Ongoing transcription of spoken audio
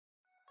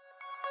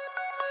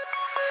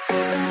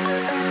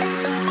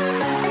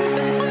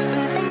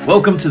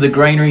Welcome to the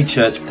Granary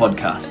Church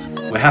podcast.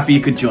 We're happy you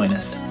could join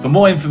us. For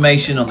more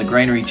information on the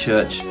Granary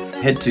Church,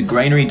 head to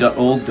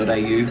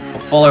granary.org.au or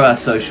follow our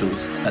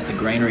socials at the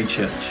Granary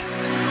Church.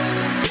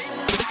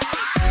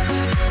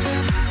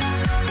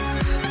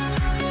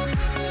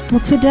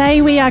 Well,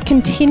 today we are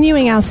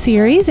continuing our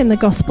series in the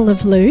Gospel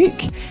of Luke.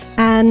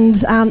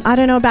 And I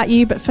don't know about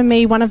you, but for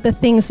me, one of the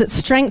things that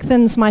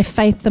strengthens my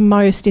faith the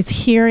most is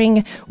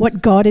hearing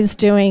what God is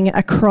doing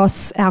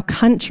across our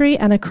country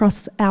and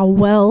across our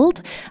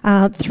world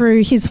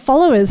through his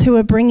followers who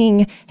are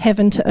bringing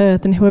heaven to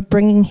earth and who are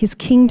bringing his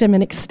kingdom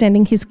and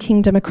extending his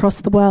kingdom across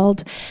the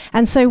world.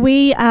 And so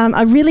we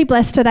are really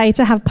blessed today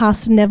to have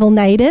Pastor Neville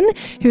Naden,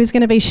 who is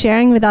going to be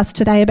sharing with us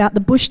today about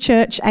the Bush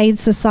Church Aid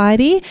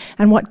Society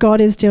and what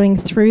God is doing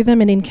through them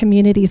and in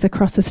communities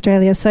across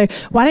Australia. So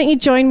why don't you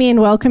join me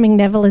in welcoming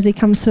Neville as he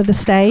comes to the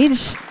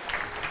stage.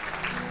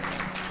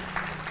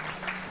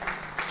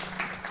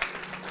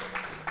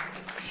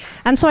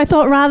 And so I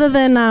thought rather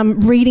than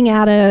reading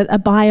out a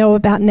bio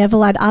about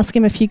Neville, I'd ask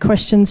him a few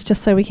questions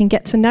just so we can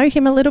get to know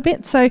him a little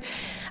bit. So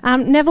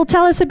Neville,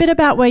 tell us a bit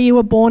about where you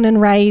were born and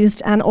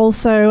raised, and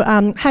also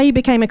how you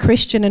became a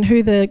Christian and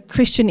who the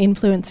Christian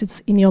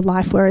influences in your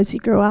life were as you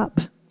grew up.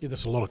 Yeah,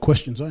 that's a lot of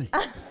questions, eh?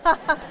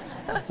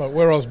 But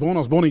where I was born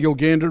in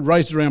Gilgandra,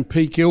 raised around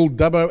Peak Hill,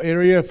 Dubbo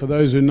area, for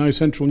those who know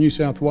central New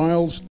South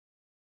Wales.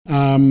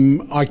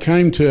 I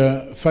came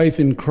to faith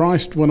in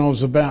Christ when I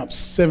was about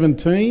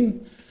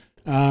 17.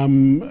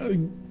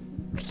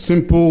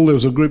 Simple, there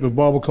was a group of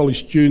Bible college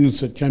students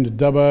that came to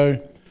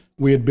Dubbo.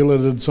 We had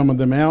billeted some of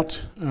them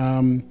out,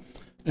 and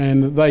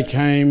they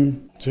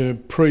came to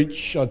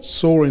preach. I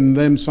saw in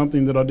them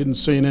something that I didn't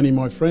see in any of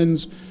my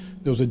friends.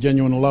 There was a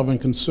genuine love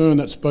and concern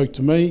that spoke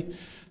to me.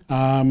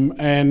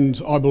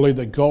 And I believed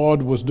that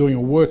God was doing a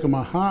work in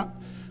my heart,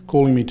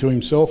 calling me to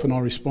himself, and I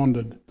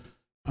responded.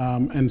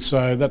 And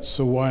so that's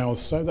the way I was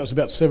saved. That's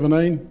about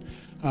 17.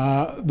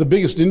 The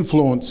biggest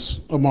influence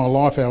of my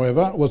life,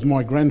 however, was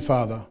my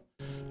grandfather.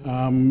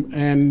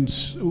 And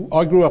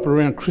I grew up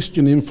around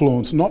Christian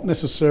influence, not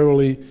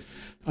necessarily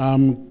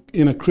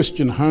in a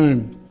Christian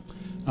home.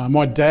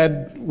 My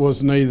dad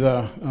was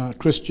neither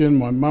Christian,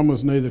 my mum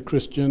was neither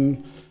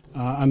Christian.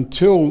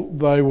 Until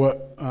they were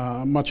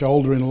much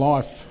older in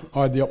life,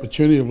 I had the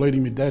opportunity of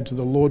leading my dad to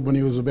the Lord when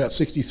he was about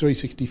 63,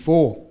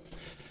 64.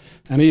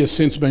 And he has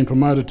since been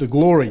promoted to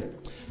glory.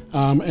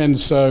 And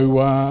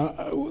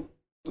so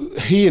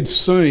he had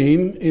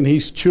seen in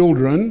his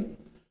children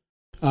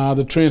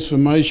the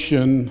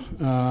transformation,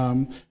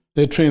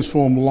 their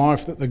transformed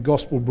life that the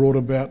gospel brought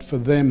about for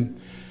them.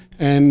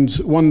 And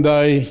one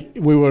day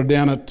we were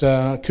down at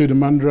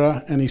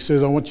Cootamundra, and he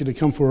says, "I want you to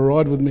come for a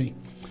ride with me."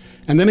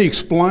 And then he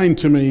explained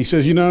to me, he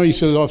says,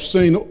 I've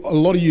seen a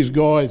lot of you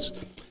guys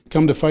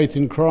come to faith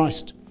in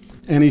Christ.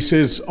 And he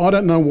says, I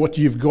don't know what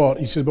you've got.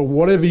 He said, but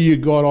whatever you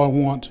got, I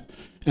want.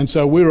 And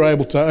so we were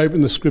able to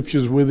open the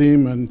scriptures with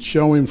him and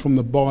show him from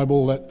the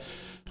Bible that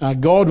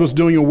God was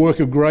doing a work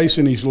of grace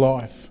in his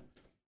life.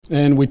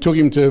 And we took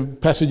him to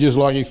passages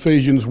like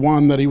Ephesians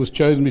 1, that he was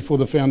chosen before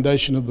the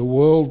foundation of the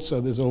world. So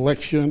there's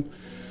election.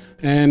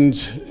 And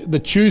the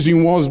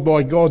choosing was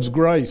by God's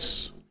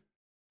grace.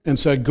 And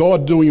so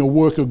God doing a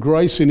work of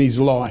grace in his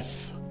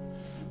life,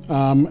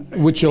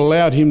 which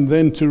allowed him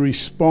then to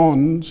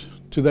respond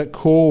to that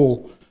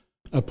call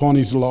upon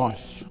his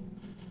life.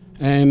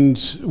 And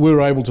we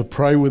were able to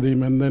pray with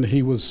him, and then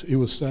he was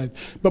saved.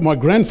 But my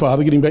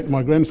grandfather, getting back to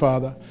my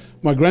grandfather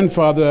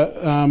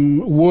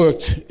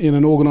worked in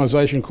an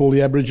organisation called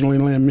the Aboriginal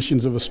Inland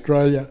Missions of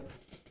Australia.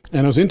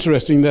 And it was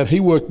interesting that he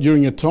worked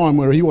during a time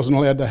where he wasn't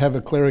allowed to have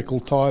a clerical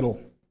title.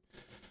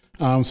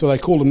 So they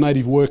called them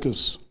native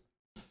workers.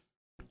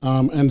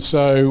 And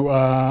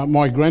so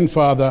my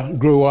grandfather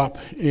grew up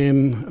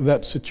in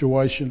that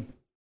situation.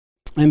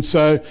 And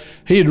so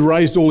he had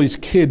raised all his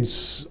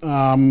kids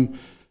under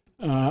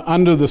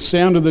the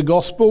sound of the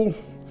gospel.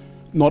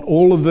 Not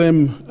all of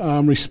them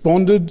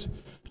responded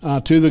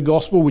to the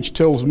gospel, which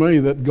tells me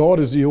that God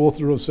is the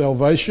author of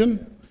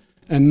salvation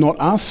and not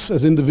us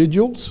as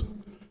individuals.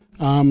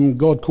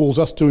 God calls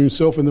us to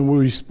himself, and then we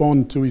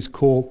respond to his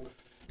call.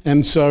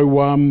 And so,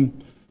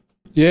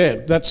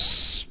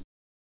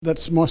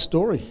 that's my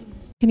story.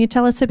 Can you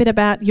tell us a bit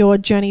about your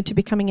journey to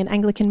becoming an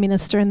Anglican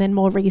minister and then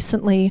more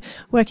recently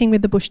working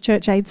with the Bush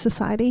Church Aid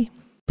Society?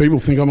 People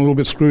think I'm a little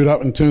bit screwed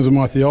up in terms of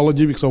my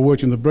theology because I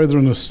worked in the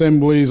Brethren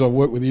Assemblies, I've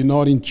worked with the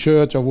Uniting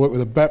Church, I've worked with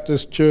the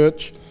Baptist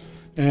Church,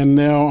 and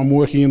now I'm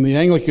working in the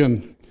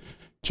Anglican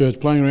Church,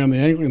 playing around the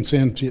Anglican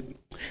sandpit.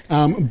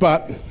 And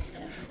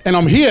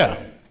I'm here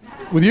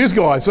with you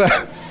guys.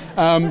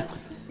 But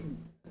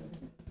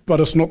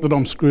it's not that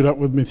I'm screwed up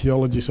with my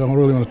theology, so I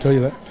really want to tell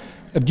you that.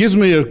 It gives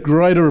me a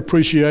greater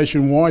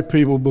appreciation why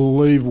people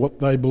believe what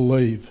they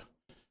believe.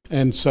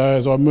 And so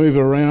as I move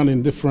around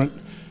in different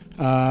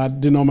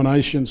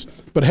denominations.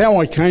 But how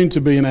I came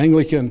to be an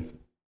Anglican,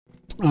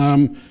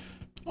 I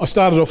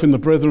started off in the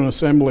Brethren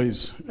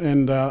Assemblies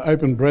and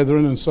Open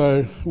Brethren, and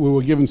so we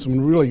were given some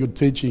really good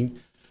teaching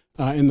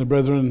in the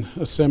Brethren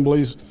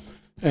Assemblies.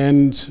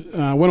 and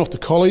went off to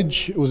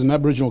college. It was an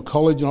Aboriginal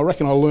college, and I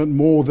reckon I learnt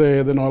more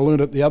there than I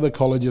learnt at the other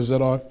colleges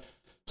that I've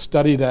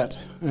studied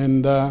at.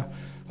 And I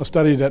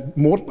studied at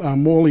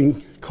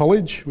Morling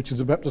College, which is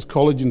a Baptist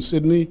college in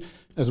Sydney,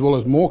 as well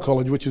as Moore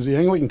College, which is the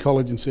Anglican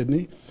college in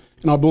Sydney.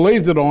 And I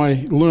believe that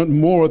I learnt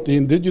more at the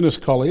Indigenous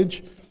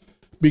college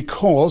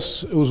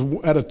because it was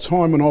at a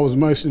time when I was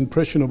most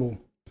impressionable.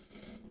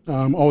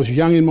 I was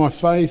young in my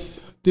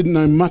faith, didn't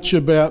know much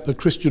about the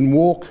Christian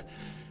walk,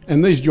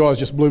 and these guys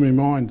just blew my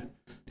mind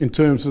in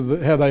terms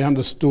of how they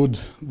understood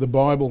the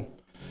Bible.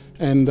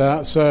 And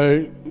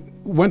so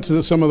went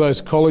to some of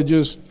those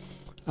colleges,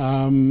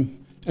 and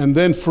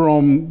then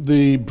from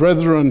the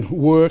Brethren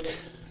work,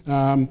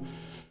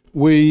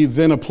 we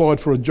then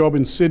applied for a job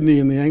in Sydney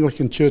in the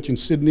Anglican Church in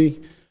Sydney.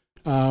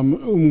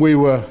 We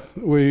were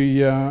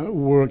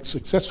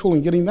successful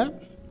in getting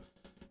that,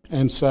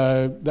 and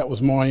so that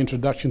was my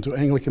introduction to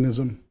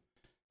Anglicanism.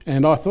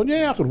 And I thought,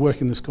 yeah, I could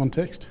work in this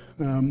context.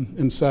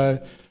 And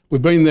so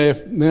we've been there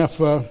now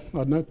for, I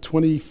don't know,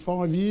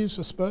 25 years,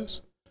 I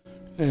suppose,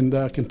 and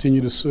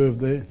continue to serve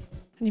there.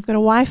 And you've got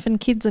a wife and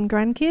kids and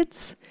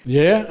grandkids?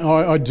 Yeah,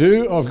 I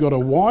do. I've got a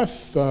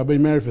wife,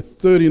 been married for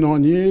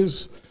 39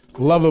 years,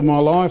 love of my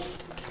life,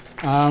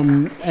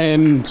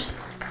 and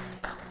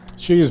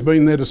she has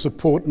been there to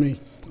support me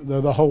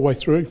the whole way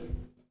through.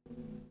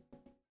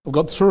 I've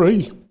got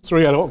three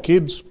adult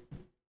kids,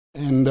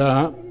 and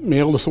my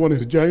eldest one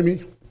is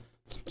Jamie.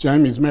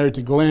 Jamie's married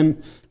to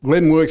Glenn.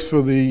 Glenn works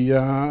for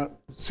the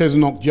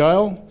Cessnock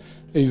Jail.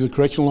 He's a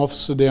correctional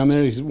officer down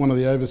there. He's one of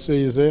the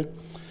overseers there.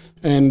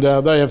 And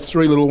they have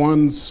three little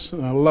ones.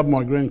 I love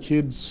my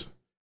grandkids.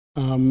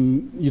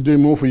 You do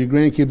more for your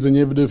grandkids than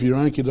you ever do for your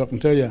own kids, I can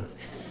tell you.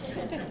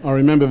 I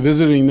remember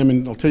visiting them,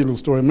 and I'll tell you a little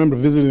story. I remember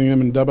visiting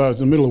them in Dubbo. It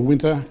was in the middle of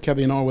winter.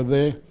 Kathy and I were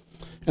there,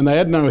 and they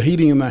had no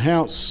heating in the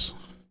house.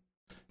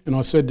 And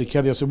I said to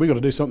Kathy, I said, we've got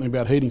to do something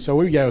about heating. So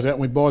we goes out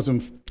and we buy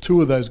them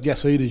two of those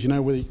gas heaters, you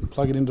know, where you can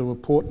plug it into a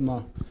port in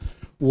the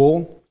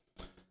wall.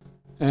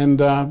 And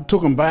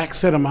took them back,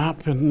 set them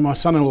up, and my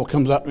son-in-law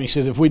comes up and he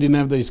says, if we didn't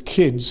have these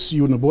kids,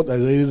 you wouldn't have bought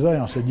those heaters, eh?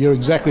 I said, you're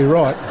exactly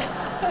right.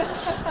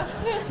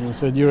 And I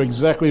said, you're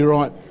exactly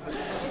right.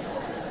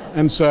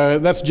 And so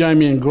that's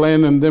Jamie and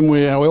Glenn, and then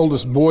our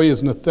eldest boy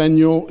is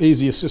Nathaniel. He's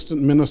the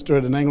assistant minister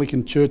at an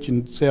Anglican church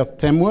in South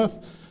Tamworth,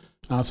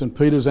 St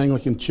Peter's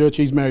Anglican Church.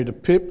 He's married to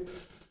Pip,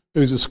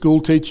 who's a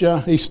school teacher.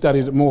 He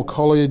studied at Moore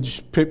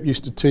College. Pip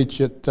used to teach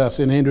at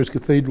St Andrew's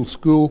Cathedral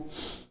School.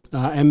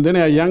 And then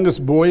our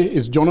youngest boy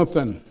is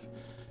Jonathan,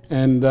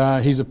 and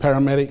he's a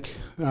paramedic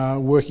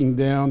working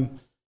down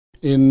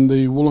in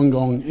the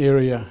Wollongong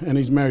area, and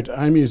he's married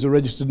to Amy, who's a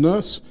registered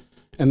nurse.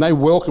 And they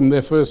welcomed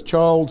their first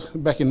child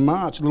back in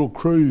March, a little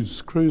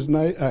Cruz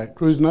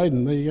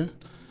Naden, there you go.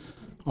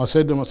 I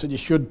said to him, you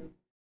should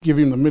give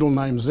him the middle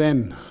name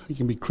Zen. He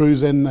can be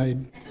Cruz and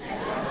Naden.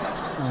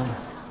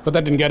 But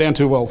that didn't go down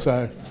too well,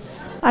 so.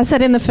 I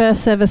said in the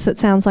first service it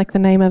sounds like the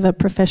name of a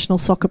professional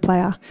soccer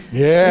player.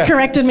 Yeah. You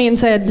corrected me and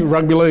said...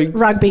 Rugby league.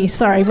 Rugby.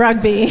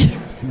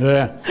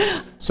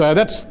 Yeah. So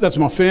that's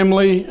my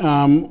family.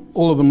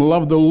 All of them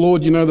love the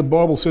Lord. You know, the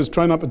Bible says,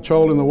 train up a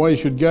child in the way he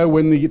should go.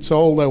 When he gets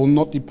old, they will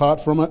not depart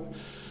from it.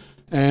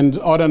 And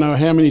I don't know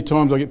how many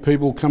times I get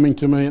people coming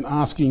to me and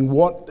asking,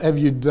 what have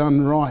you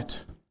done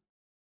right?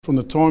 From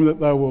the time that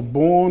they were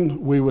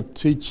born, we were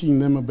teaching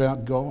them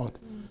about God.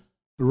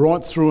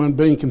 Right through, and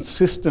being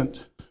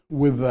consistent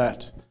with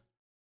that.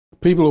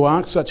 People who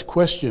ask such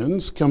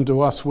questions come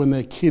to us when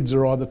their kids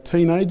are either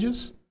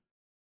teenagers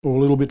or a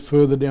little bit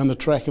further down the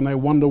track, and they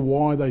wonder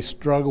why they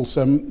struggle.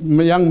 So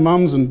young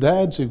mums and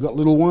dads who've got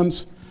little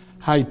ones,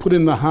 hey, put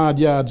in the hard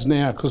yards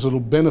now because it'll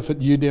benefit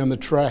you down the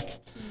track.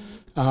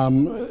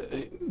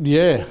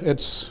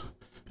 It's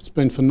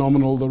been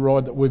phenomenal, the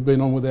ride that we've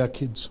been on with our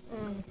kids.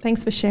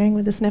 Thanks for sharing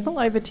with us, Neville.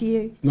 Over to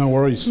you. No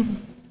worries.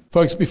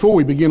 Folks, before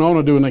we begin, I want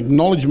to do an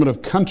acknowledgement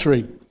of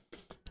country.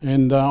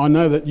 And I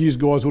know that you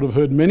guys would have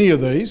heard many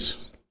of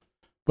these,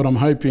 but I'm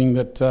hoping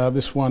that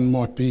this one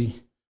might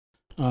be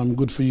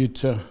good for you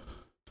to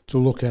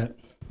look at.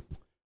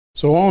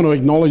 So I want to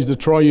acknowledge the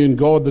triune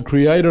God, the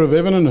creator of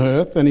heaven and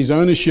earth, and his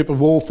ownership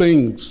of all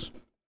things.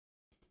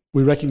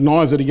 We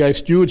recognise that he gave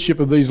stewardship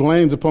of these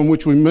lands upon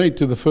which we meet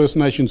to the First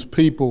Nations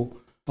people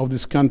of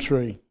this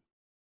country.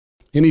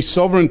 In his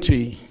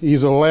sovereignty, he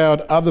has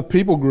allowed other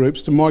people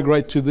groups to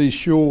migrate to these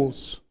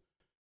shores.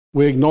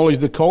 We acknowledge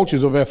the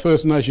cultures of our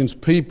First Nations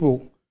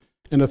people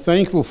and are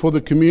thankful for the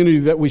community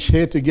that we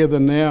share together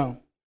now.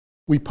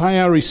 We pay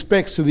our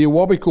respects to the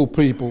Awabakal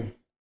people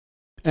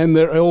and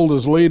their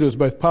elders, leaders,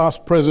 both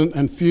past, present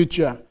and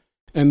future,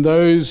 and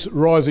those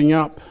rising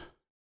up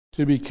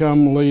to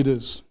become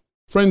leaders.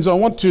 Friends, I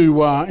want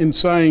to, in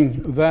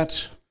saying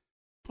that,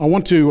 I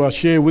want to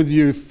share with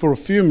you for a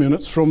few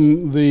minutes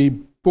from the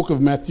book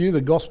of Matthew,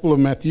 the Gospel of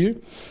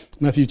Matthew,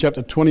 Matthew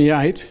chapter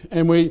 28,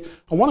 and I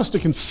want us to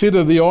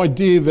consider the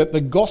idea that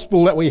the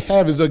gospel that we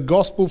have is a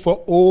gospel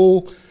for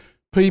all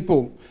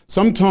people.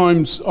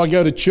 Sometimes I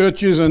go to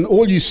churches and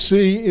all you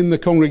see in the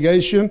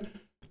congregation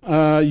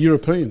are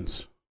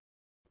Europeans.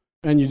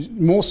 And you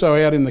more so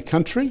out in the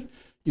country,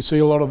 You see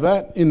a lot of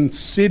that. In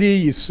city,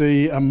 you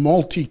see a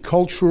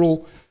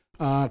multicultural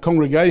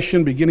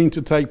congregation beginning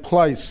to take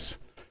place.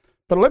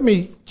 But let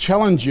me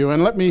challenge you,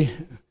 and let me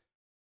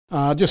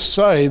just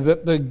say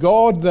that the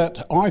God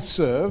that I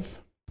serve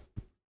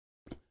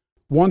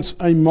wants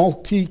a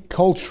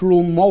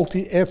multicultural,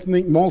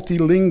 multi-ethnic,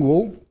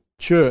 multilingual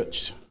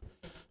church.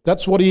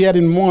 That's what he had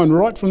in mind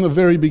right from the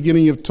very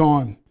beginning of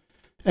time.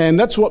 And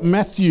that's what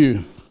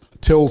Matthew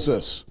tells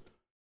us.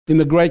 In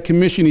the Great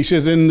Commission, he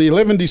says, and the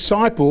 11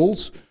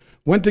 disciples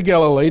went to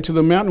Galilee, to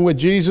the mountain where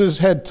Jesus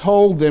had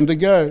told them to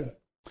go.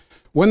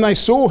 When they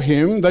saw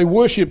him, they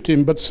worshipped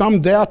him, but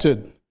some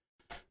doubted.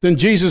 Then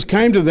Jesus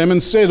came to them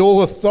and said,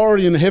 all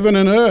authority in heaven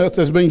and earth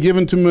has been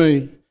given to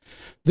me.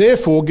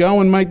 Therefore,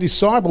 go and make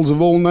disciples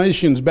of all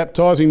nations,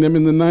 baptizing them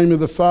in the name of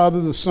the Father,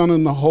 the Son,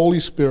 and the Holy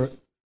Spirit,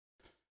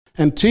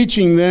 and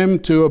teaching them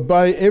to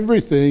obey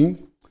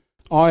everything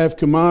I have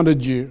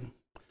commanded you.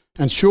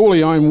 And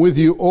surely I am with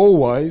you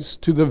always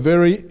to the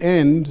very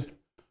end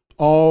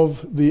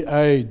of the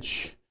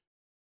age.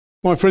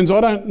 My friends,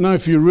 I don't know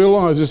if you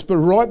realise this, but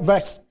right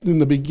back in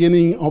the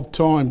beginning of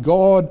time,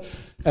 God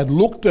had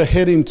looked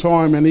ahead in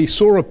time and he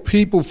saw a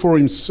people for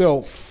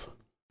himself.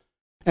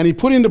 And he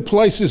put into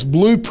place this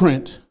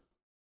blueprint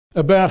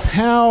about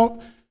how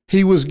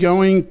he was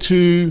going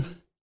to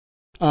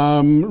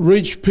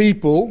reach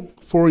people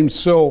for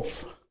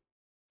himself.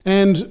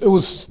 And it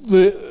was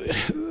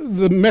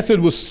the method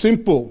was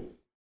simple.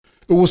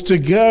 It was to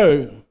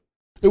go,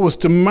 it was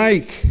to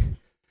make,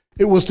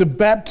 it was to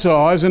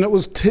baptise, and it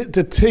was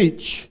to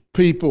teach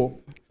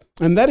people.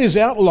 And that is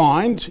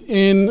outlined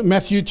in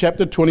Matthew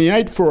chapter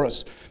 28 for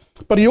us.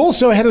 But he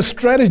also had a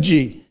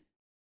strategy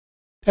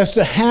as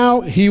to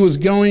how he was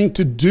going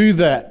to do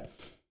that.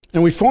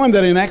 And we find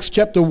that in Acts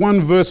chapter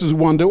 1, verses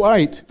 1 to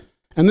 8.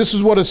 And this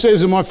is what it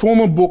says in my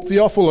former book,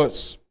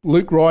 Theophilus,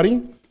 Luke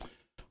writing,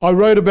 I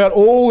wrote about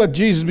all that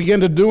Jesus began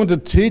to do and to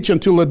teach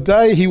until the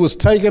day he was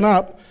taken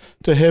up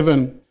to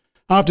heaven,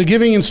 after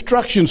giving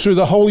instructions through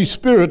the Holy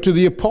Spirit to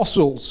the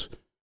apostles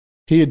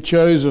he had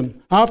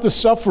chosen. After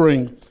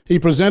suffering, he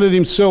presented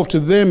himself to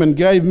them and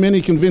gave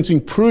many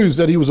convincing proofs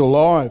that he was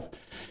alive.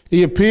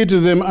 He appeared to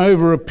them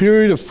over a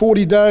period of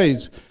 40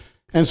 days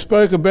and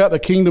spoke about the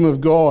kingdom of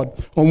God.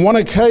 On one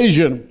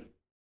occasion,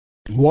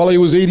 while he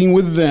was eating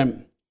with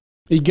them,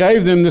 he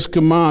gave them this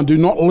command, do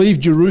not leave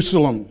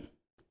Jerusalem,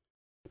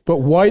 but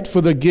wait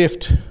for the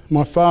gift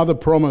my Father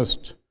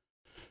promised,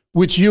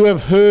 which you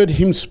have heard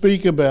him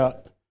speak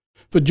about.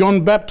 For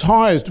John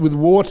baptized with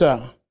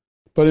water,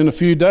 but in a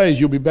few days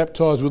you'll be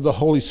baptized with the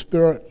Holy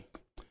Spirit.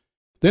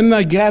 Then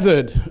they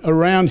gathered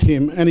around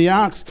him, and he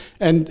asked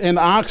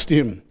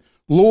him,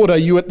 Lord, are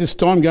you at this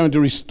time going to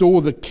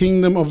restore the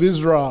kingdom of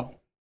Israel?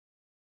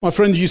 My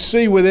friends, you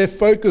see where their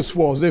focus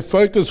was. Their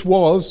focus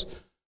was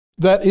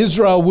that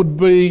Israel would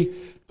be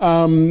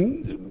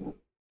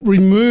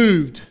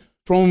removed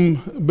from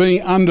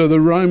being under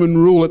the Roman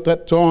rule at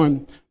that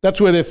time.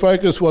 That's where their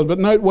focus was. But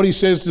note what he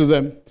says to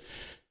them.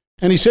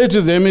 And he said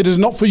to them, it is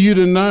not for you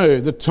to know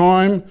the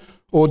time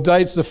or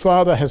dates the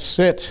Father has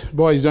set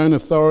by his own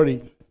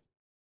authority.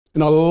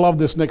 And I love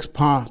this next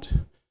part.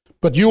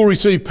 But you will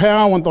receive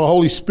power when the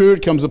Holy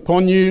Spirit comes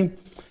upon you,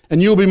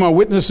 and you'll be my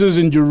witnesses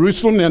in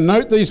Jerusalem. Now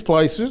note these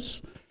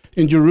places,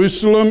 in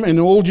Jerusalem, in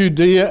all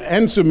Judea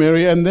and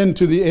Samaria, and then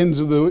to the ends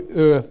of the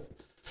earth.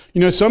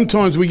 You know,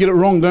 sometimes we get it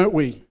wrong, don't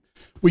we?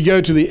 We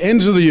go to the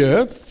ends of the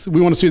earth, we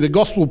want to see the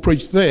gospel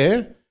preached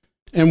there,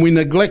 and we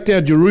neglect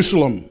our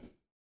Jerusalem,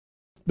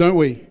 don't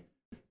we?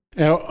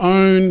 Our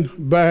own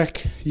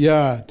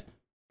backyard.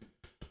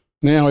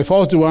 Now, if I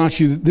was to ask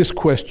you this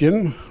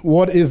question,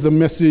 what is the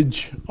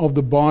message of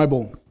the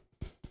Bible?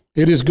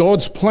 It is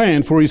God's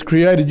plan for his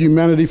created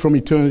humanity from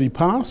eternity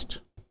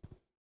past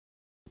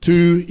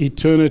to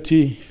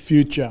eternity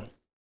future.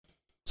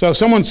 So if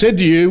someone said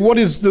to you, what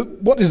is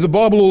the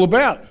Bible all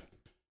about?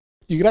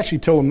 You could actually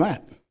tell them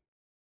that.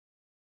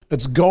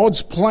 It's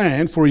God's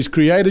plan for his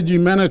created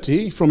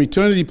humanity from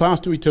eternity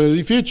past to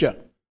eternity future.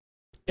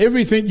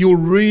 Everything you'll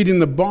read in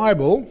the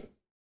Bible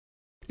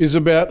is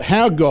about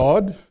how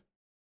God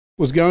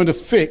was going to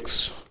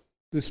fix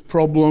this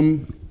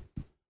problem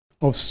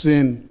of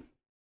sin.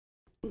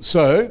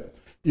 So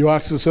you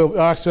ask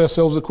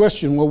ourselves the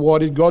question, well, why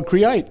did God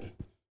create?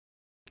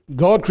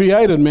 God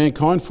created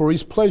mankind for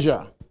his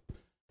pleasure.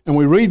 And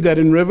we read that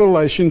in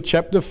Revelation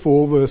chapter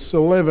 4, verse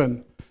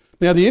 11.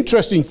 Now, the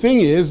interesting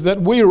thing is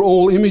that we are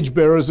all image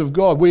bearers of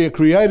God. We are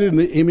created in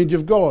the image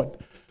of God.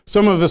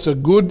 Some of us are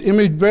good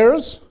image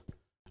bearers,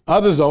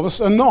 others of us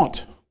are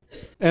not.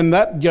 And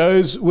that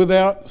goes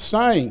without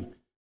saying.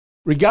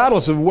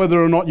 Regardless of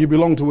whether or not you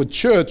belong to a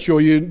church or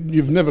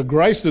you've never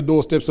graced the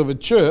doorsteps of a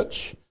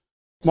church,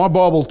 my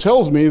Bible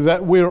tells me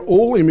that we're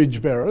all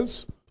image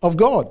bearers of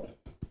God.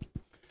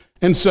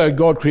 And so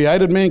God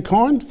created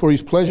mankind for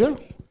his pleasure.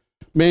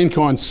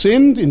 Mankind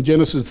sinned in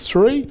Genesis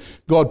 3.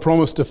 God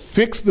promised to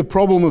fix the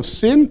problem of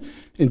sin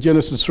in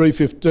Genesis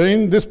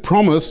 3:15. This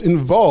promise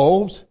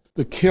involved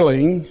the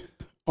killing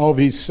of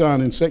his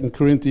son in 2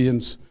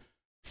 Corinthians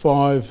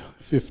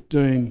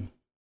 5:15.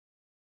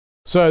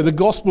 So the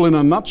gospel in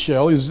a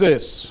nutshell is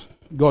this: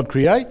 God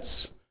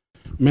creates,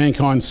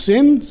 mankind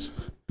sins,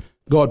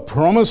 God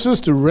promises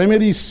to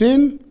remedy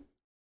sin.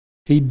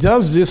 He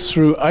does this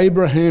through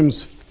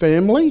Abraham's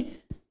family.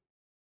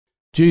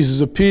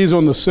 Jesus appears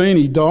on the scene,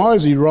 he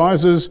dies, he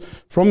rises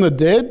from the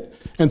dead,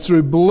 and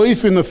through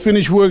belief in the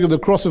finished work of the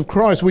cross of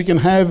Christ, we can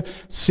have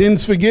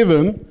sins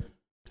forgiven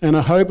and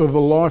a hope of a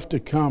life to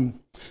come.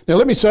 Now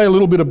let me say a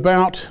little bit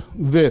about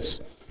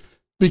this,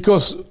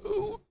 because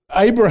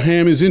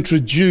Abraham is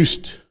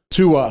introduced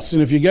to us.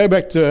 And if you go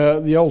back to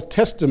the Old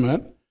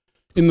Testament,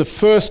 in the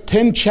first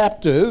 10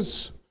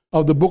 chapters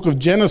of the book of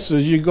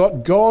Genesis, you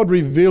got God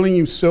revealing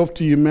himself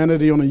to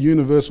humanity on a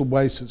universal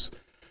basis.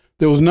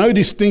 There was no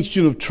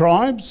distinction of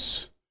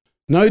tribes,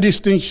 no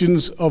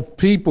distinctions of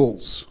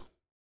peoples.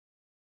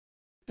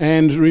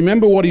 And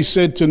remember what he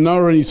said to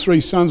Noah and his 3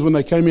 sons when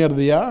they came out of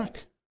the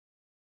ark?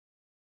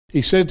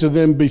 He said to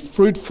them, "Be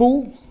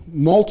fruitful,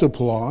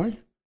 multiply,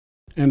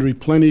 and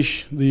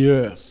replenish the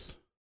earth."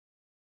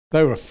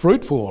 They were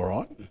fruitful, all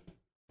right,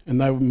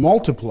 and they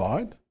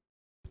multiplied,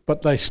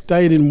 but they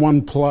stayed in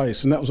one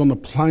place, and that was on the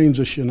plains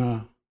of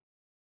Shinar.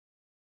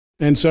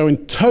 And so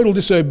in total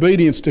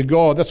disobedience to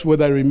God, that's where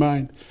they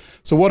remained.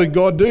 So what did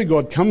God do?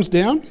 God comes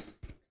down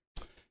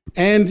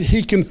and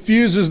he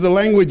confuses the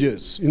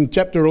languages in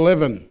chapter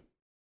 11.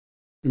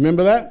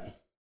 Remember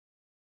that?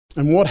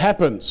 And what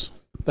happens?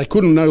 They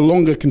couldn't no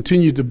longer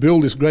continue to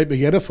build this great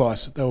big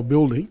edifice that they were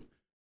building,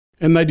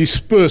 and they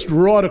dispersed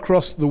right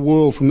across the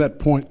world from that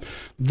point.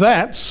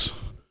 That's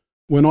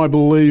when I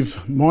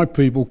believe my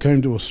people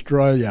came to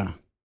Australia.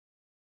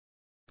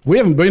 We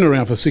haven't been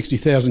around for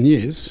 60,000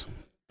 years.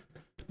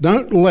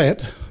 Don't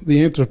let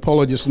the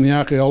anthropologists and the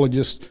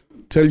archaeologists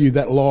tell you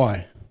that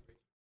lie.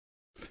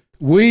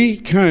 We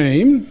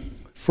came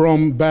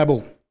from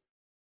Babel.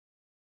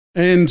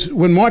 And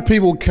when my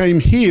people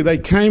came here, they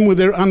came with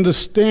their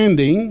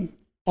understanding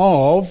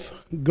of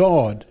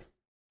God.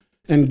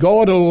 And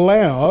God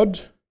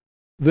allowed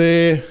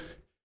their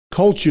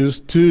cultures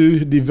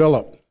to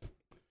develop.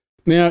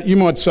 Now, you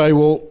might say,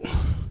 well,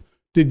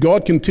 did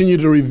God continue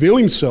to reveal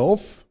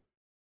himself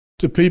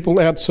to people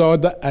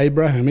outside the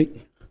Abrahamic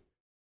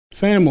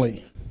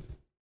family?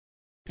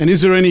 And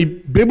is there any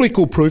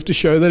biblical proof to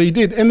show that he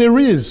did? And there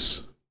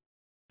is.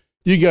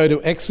 You go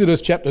to Exodus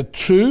chapter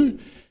 2,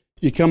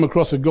 you come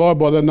across a guy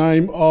by the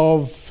name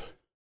of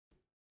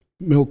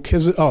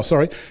Moses'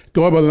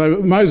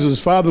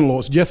 father-in-law.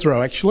 It's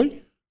Jethro,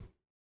 actually.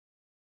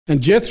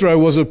 And Jethro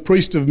was a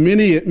priest of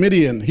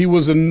Midian. He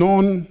was a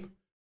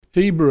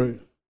non-Hebrew.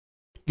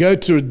 Go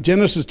to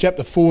Genesis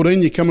chapter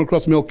 14, you come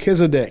across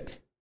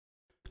Melchizedek,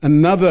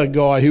 another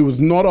guy who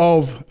was not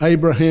of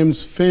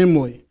Abraham's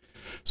family.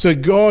 So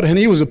God, and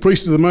he was a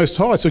priest of the Most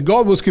High, so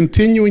God was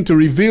continuing to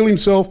reveal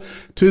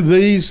himself to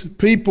these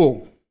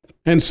people.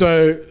 And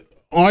so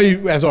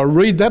as I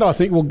read that, I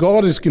think, well,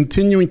 God is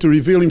continuing to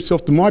reveal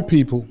himself to my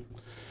people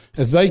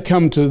as they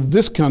come to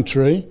this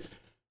country,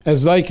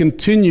 as they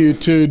continue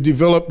to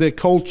develop their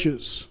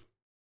cultures.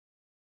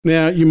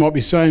 Now, you might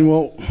be saying,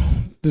 well,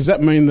 does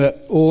that mean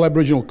that all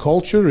Aboriginal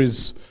culture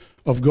is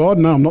of God?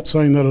 No, I'm not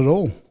saying that at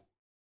all.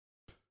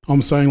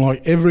 I'm saying,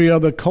 like every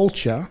other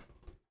culture,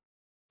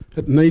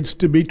 it needs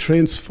to be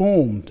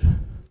transformed.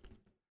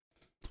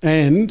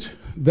 And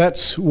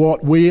that's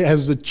what we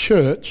as the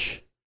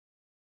church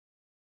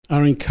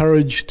are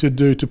encouraged to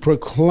do, to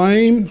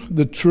proclaim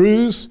the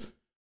truths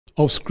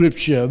of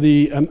Scripture,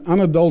 the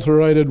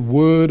unadulterated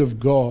Word of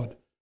God.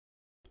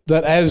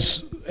 That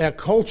as our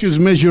cultures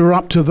measure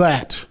up to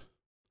that,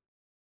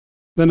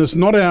 then it's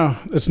not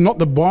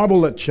the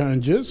Bible that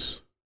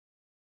changes,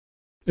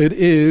 it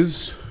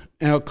is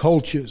our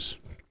cultures.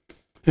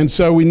 And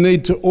so we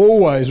need to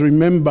always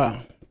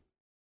remember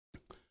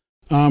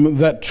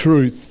that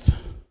truth.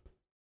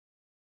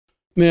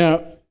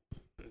 Now,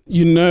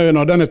 you know, and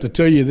I don't have to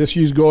tell you this,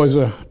 you guys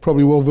are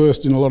probably well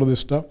versed in a lot of this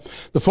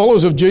stuff. The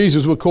followers of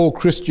Jesus were called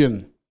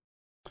Christian,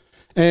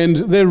 and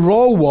their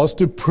role was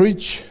to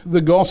preach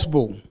the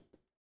gospel.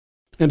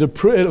 And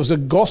it was a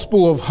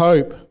gospel of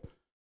hope.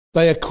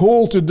 They are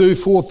called to do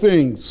 4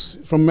 things.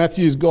 From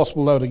Matthew's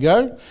gospel, they were to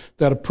go,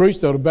 they were to preach,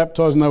 they were to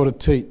baptise, and they were to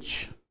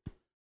teach.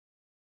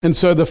 And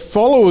so the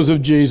followers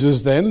of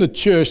Jesus then, the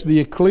church, the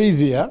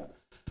ecclesia,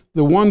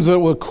 the ones that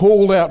were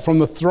called out from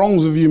the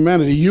throngs of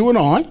humanity, you and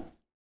I,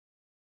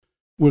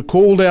 were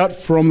called out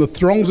from the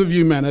throngs of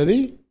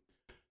humanity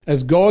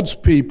as God's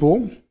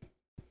people.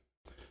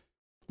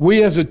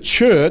 We as a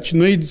church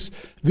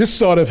this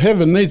side of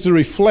heaven needs to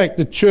reflect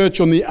the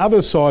church on the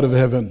other side of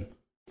heaven.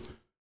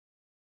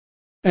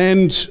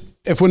 And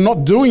if we're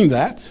not doing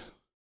that,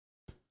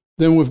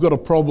 then we've got a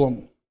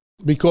problem,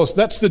 because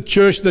that's the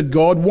church that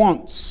God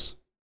wants.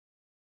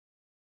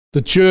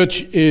 The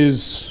church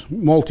is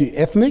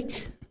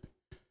multi-ethnic.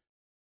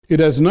 It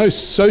has no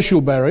social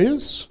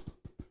barriers.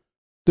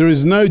 There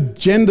is no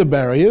gender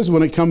barriers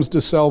when it comes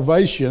to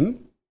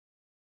salvation.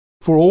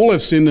 For all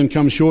have sinned and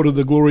come short of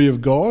the glory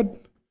of God.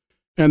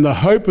 And the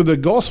hope of the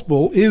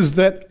gospel is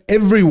that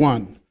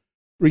everyone,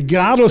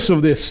 regardless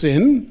of their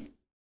sin,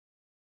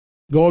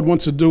 God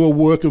wants to do a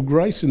work of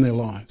grace in their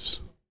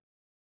lives.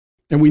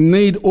 And we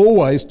need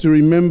always to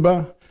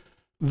remember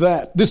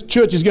that this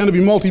church is going to be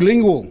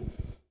multilingual.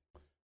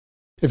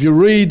 If you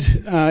read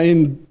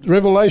in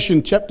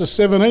Revelation chapter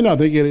 17, I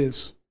think it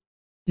is,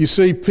 you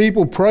see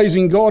people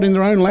praising God in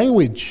their own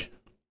language.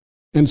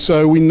 And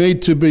so we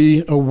need to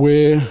be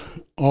aware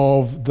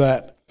of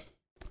that.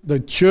 The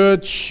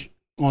church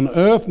on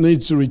earth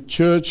needs to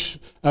reflect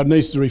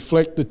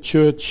the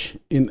church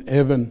in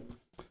heaven.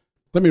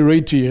 Let me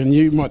read to you, and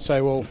you might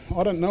say, well,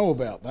 I don't know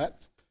about that.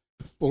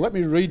 Well, let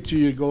me read to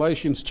you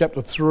Galatians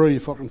chapter 3,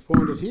 if I can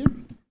find it here.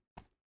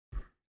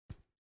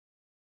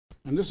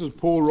 And this is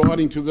Paul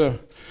writing to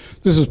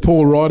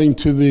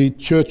the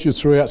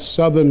churches throughout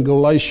southern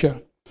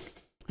Galatia.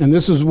 And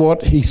this is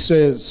what he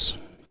says.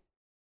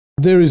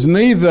 There is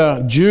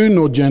neither Jew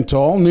nor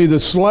Gentile, neither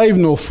slave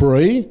nor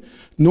free,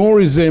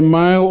 nor is there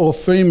male or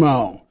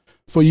female,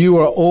 for you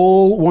are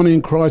all one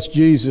in Christ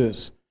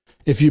Jesus.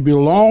 If you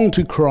belong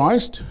to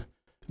Christ,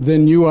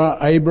 then you are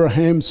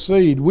Abraham's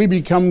seed. We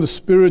become the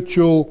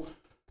spiritual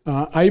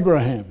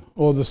Abraham,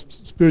 or the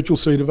spiritual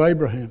seed of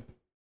Abraham.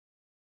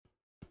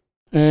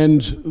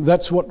 And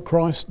that's what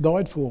Christ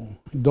died for.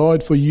 He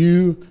died for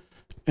you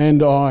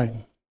and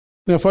I.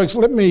 Now, folks,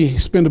 let me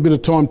spend a bit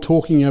of time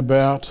talking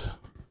about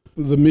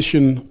the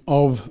mission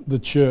of the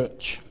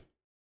church.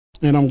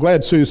 And I'm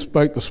glad Sue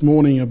spoke this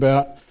morning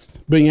about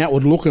being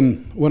outward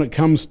looking when it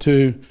comes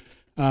to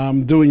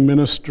doing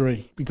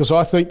ministry, because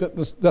I think that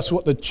that's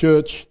what the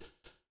church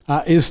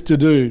is to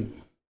do.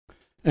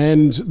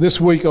 And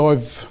this week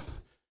I've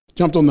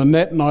jumped on the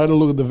net and I had a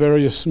look at the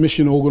various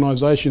mission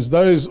organisations,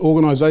 those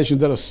organisations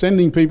that are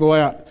sending people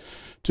out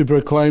to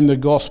proclaim the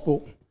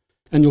gospel.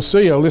 And you'll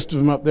see a list of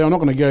them up there. I'm not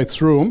going to go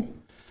through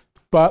them.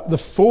 But the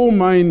four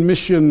main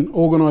mission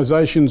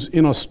organisations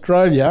in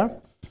Australia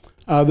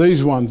are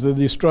these ones. They're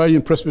the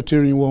Australian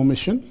Presbyterian World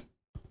Mission,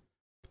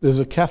 there's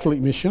a Catholic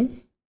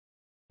Mission,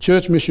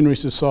 Church Missionary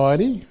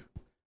Society,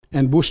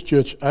 and Bush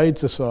Church Aid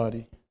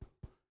Society.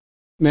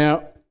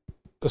 Now,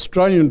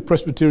 Australian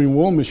Presbyterian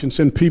World Mission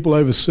send people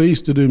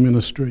overseas to do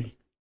ministry.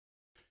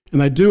 And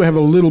they do have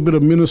a little bit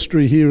of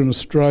ministry here in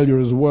Australia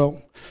as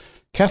well.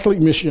 Catholic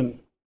Mission,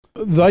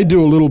 they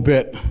do a little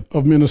bit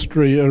of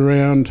ministry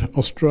around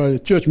Australia.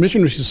 Church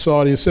Missionary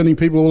Society is sending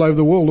people all over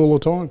the world all the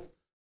time.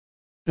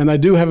 And they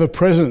do have a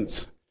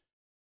presence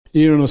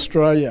here in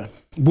Australia.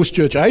 Bush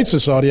Church Aid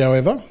Society,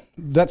 however,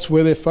 that's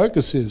where their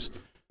focus is.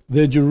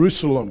 They're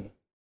Jerusalem.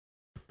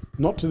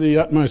 Not to the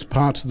utmost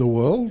parts of the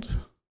world,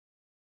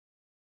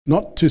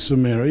 not to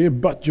Samaria,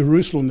 but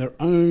Jerusalem, their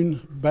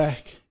own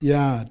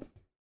backyard.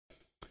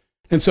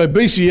 And so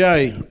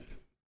BCA,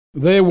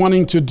 they're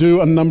wanting to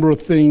do a number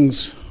of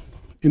things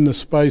in the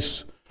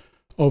space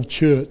of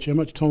church. How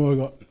much time have I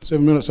got?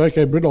 7 minutes.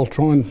 Okay, Britt, I'll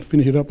try and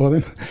finish it up by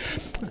then.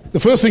 The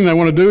first thing they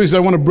want to do is they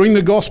want to bring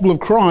the gospel of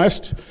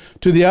Christ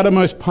to the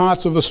uttermost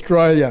parts of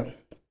Australia.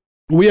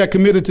 We are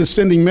committed to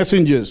sending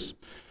messengers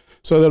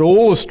so that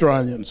all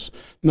Australians,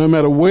 no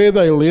matter where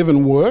they live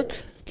and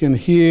work, can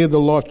hear the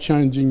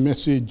life-changing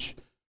message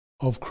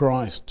of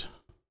Christ.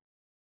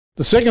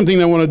 The second thing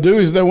they want to do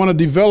is they want to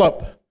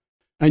develop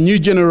a new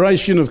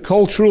generation of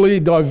culturally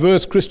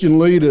diverse Christian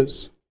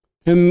leaders.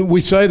 And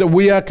we say that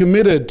we are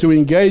committed to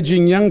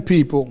engaging young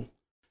people,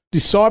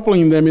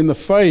 discipling them in the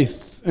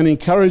faith and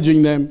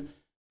encouraging them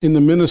in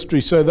the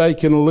ministry so they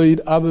can lead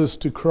others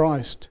to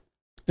Christ.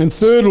 And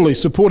thirdly,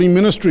 supporting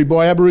ministry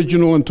by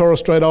Aboriginal and Torres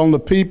Strait Islander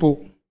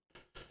people.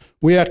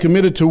 We are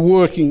committed to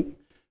working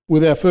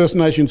with our First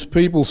Nations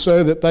people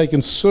so that they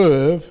can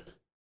serve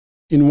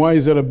in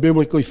ways that are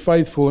biblically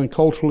faithful and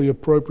culturally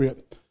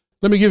appropriate.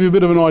 Let me give you a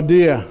bit of an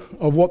idea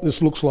of what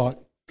this looks like.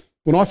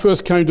 When I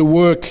first came to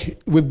work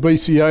with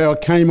BCA, I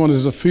came on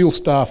as a field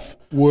staff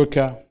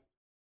worker.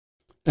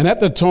 And at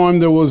the time,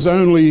 there was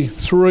only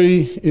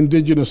 3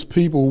 indigenous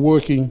people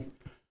working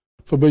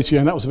for BCA,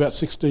 and that was about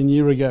 16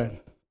 years ago.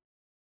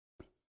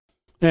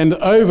 And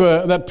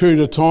over that period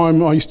of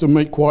time, I used to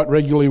meet quite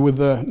regularly with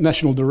the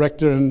national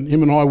director, and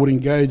him and I would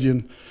engage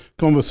in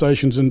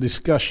conversations and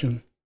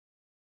discussion.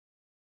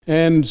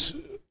 And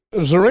it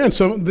was around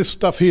some of this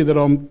stuff here that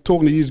I'm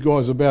talking to you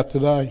guys about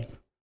today.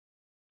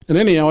 And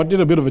anyhow, I did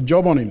a bit of a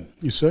job on him,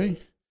 you see.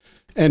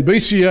 And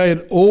BCA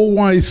had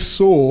always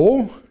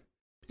saw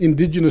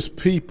Indigenous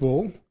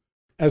people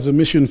as a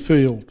mission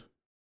field.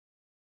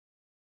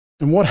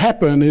 And what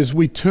happened is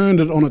we turned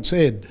it on its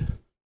head.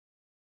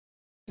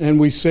 And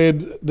we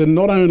said they're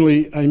not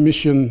only a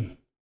mission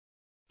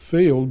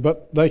field,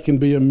 but they can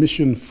be a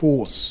mission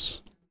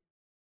force.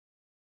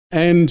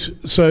 And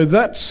so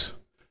that's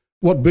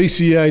what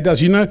BCA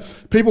does. You know,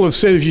 people have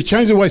said if you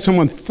change the way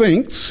someone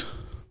thinks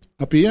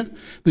up here,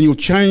 then you'll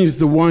change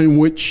the way in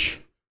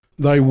which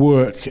they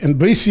work. And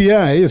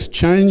BCA has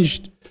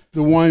changed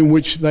the way in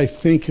which they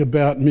think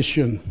about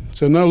mission.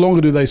 So no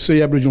longer do they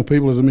see Aboriginal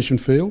people as a mission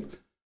field,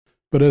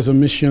 but as a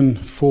mission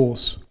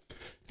force.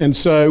 And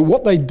so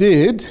what they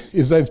did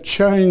is they've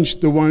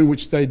changed the way in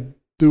which they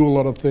do a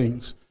lot of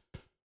things.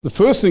 The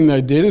first thing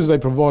they did is they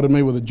provided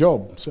me with a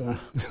job, so,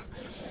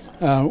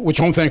 which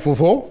I'm thankful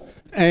for.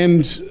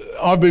 And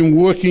I've been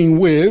working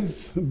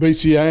with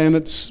BCA and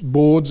its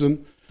boards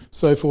and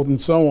so forth and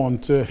so on,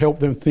 to help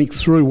them think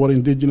through what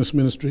Indigenous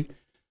ministry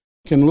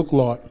can look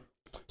like.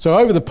 So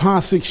over the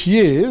past 6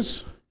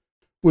 years,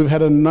 we've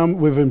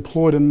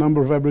employed a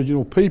number of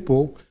Aboriginal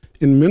people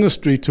in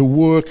ministry to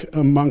work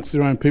amongst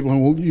their own people,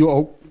 and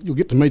you'll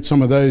get to meet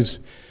some of those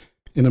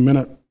in a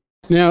minute.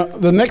 Now,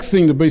 the next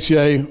thing the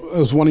BCA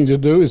is wanting to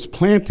do is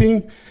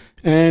planting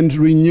and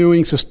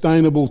renewing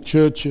sustainable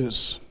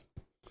churches.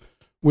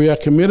 We are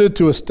committed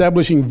to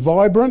establishing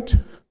vibrant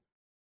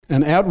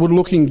and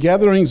outward-looking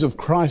gatherings of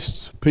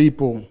Christ's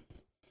people,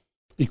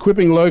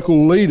 equipping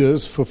local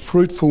leaders for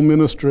fruitful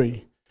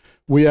ministry.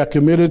 We are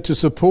committed to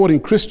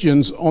supporting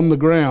Christians on the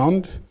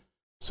ground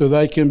so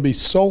they can be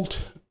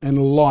salt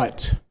and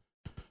light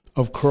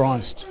of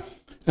Christ.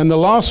 And the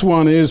last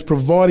one is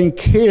providing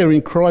care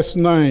in Christ's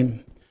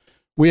name.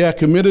 We are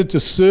committed to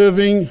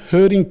serving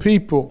hurting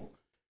people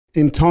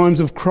in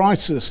times of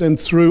crisis and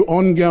through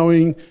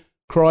ongoing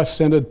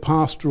Christ-centred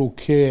pastoral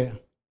care.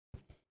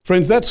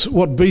 Friends, that's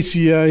what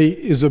BCA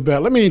is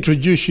about. Let me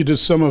introduce you to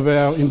some of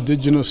our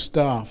Indigenous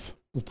staff.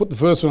 We'll put the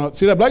first one up.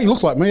 See that bloke? He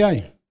looks like me,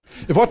 eh?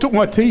 If I took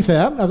my teeth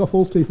out, I've got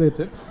false teeth there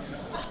too.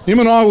 Him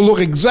and I will look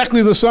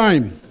exactly the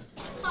same.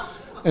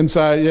 And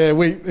so, yeah,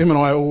 him and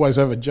I always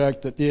have a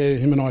joke that, yeah,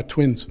 him and I are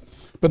twins.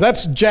 But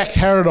that's Jack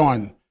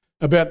Harradine.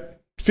 About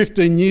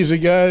 15 years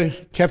ago,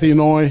 Kathy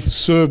and I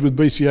served with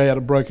BCA out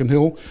at Broken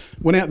Hill,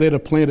 went out there to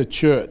plant a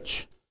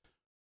church.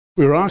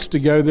 We were asked to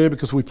go there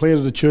because we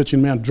planted a church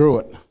in Mount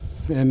Druitt.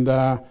 And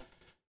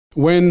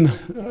when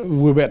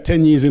we were about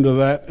 10 years into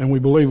that, and we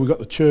believe we got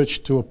the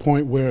church to a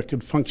point where it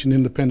could function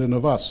independent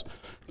of us.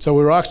 So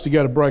we were asked to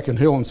go to Broken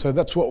Hill, and so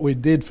that's what we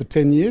did for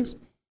 10 years.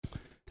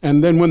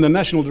 And then when the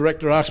national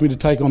director asked me to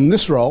take on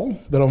this role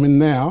that I'm in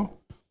now,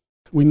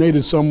 we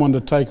needed someone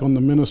to take on the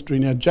ministry.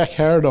 Now, Jack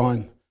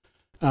Harradine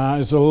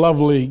is a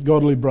lovely,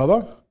 godly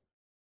brother,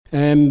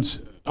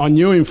 and I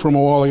knew him from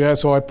a while ago,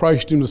 so I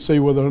approached him to see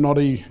whether or not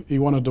he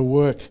wanted to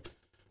work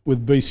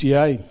with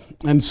BCA.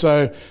 And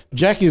so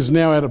Jack is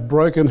now out at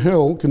Broken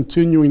Hill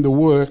continuing the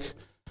work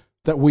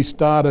that we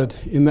started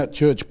in that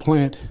church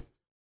plant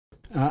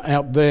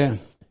out there.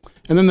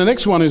 And then the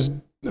next one is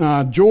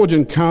George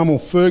and Carmel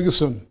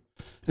Ferguson,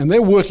 and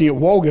they're working at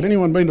Walgett.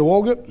 Anyone been to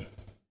Walgett?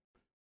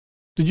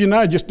 Did you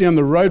know just down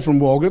the road from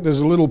Walgett there's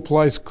a little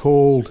place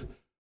called,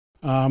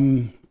 not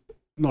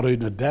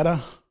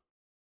Unadada,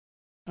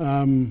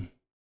 and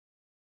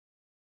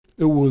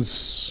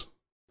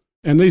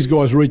these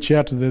guys reach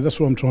out to there, that's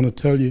what I'm trying to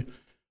tell you.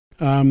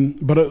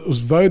 But it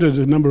was voted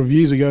a number of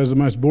years ago as the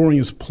most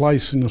boringest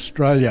place in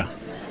Australia.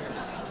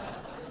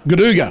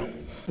 Gadooga,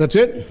 that's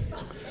it.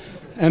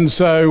 And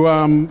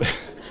so,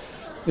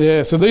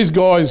 so these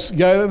guys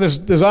go,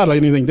 there's hardly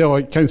anything there.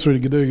 I came through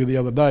to Gadooga the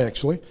other day,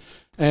 actually.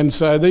 And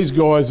so these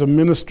guys are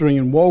ministering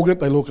in Walgett.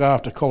 They look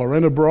after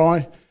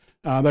Collarentabri.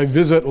 They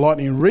visit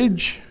Lightning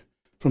Ridge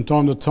from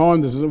time to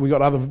time. We've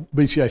got other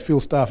BCA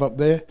field staff up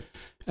there.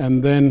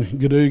 And then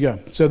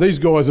Gadooga. So these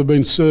guys have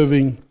been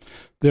serving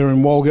there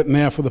in Walgett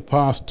now for the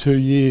past 2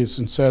 years,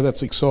 and so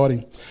that's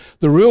exciting.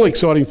 The real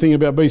exciting thing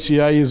about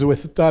BCA is that we're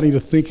starting to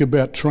think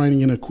about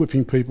training and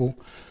equipping people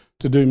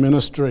to do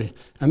ministry.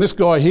 And this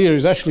guy here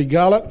is Ashley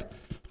Garlett.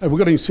 Have we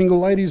got any single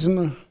ladies in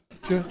the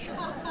church?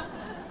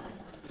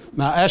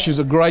 No, Ash is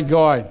a great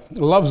guy,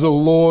 loves the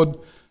Lord,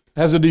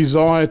 has a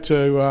desire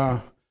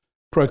to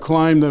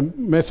proclaim the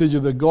message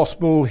of the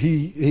gospel.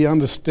 He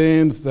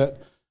understands that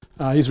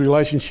his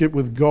relationship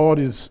with God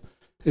is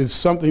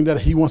something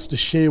that he wants to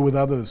share with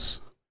others.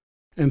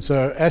 And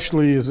so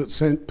Ashley is at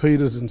St.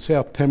 Peter's in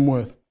South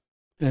Tamworth.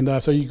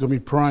 And so you can be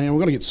praying. And we're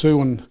going to get Sue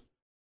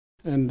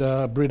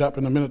and Britt up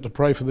in a minute to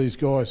pray for these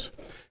guys.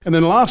 And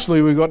then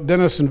lastly, we've got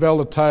Dennis and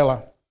Valda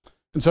Taylor.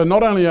 And so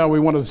not only are we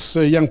wanting to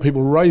see young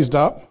people raised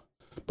up,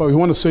 but we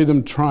want to see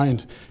them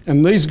trained.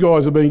 And these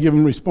guys have been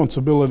given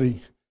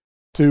responsibility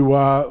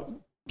to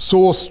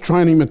source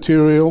training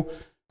material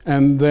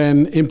and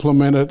then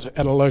implement it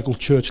at a local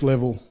church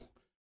level.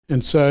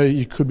 And so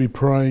you could be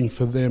praying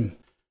for them.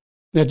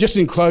 Now, just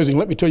in closing,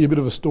 let me tell you a bit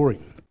of a story.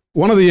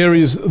 One of the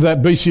areas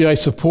that BCA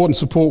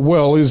support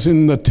well is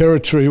in the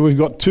territory. We've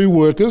got 2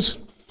 workers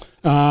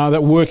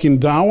that work in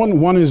Darwin.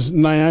 One is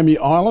Naomi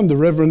Ireland, the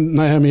Reverend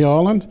Naomi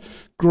Ireland.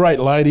 Great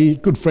lady,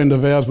 good friend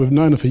of ours. We've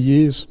known her for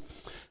years.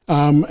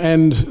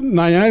 And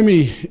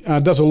Naomi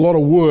does a lot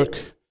of work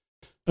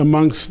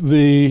amongst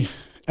the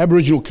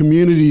Aboriginal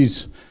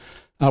communities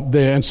up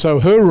there. And so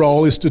her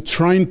role is to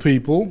train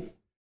people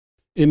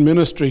in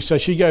ministry. So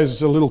she goes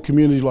to little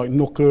communities like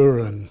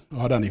Nooka, and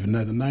I don't even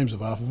know the names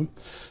of half of them.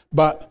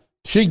 But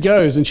she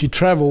goes and she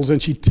travels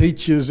and she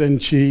teaches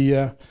and she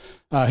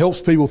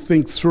helps people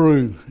think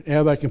through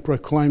how they can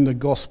proclaim the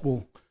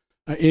gospel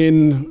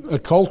in a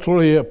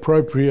culturally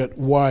appropriate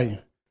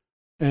way.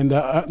 And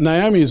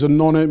Naomi is a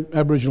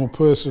non-Aboriginal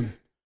person.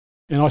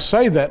 And I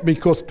say that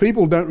because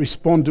people don't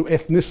respond to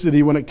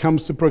ethnicity when it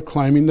comes to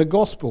proclaiming the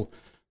gospel.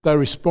 They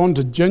respond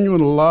to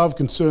genuine love,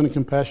 concern and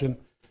compassion.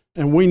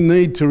 And we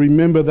need to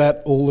remember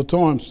that all the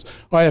time.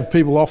 I have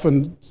people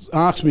often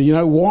ask me,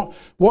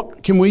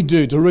 what can we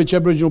do to reach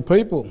Aboriginal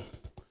people?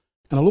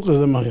 And I look at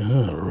them and I go,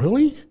 oh,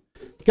 really?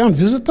 Go and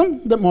visit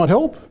them. That might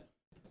help.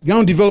 Go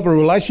and develop a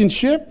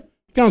relationship.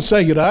 Go and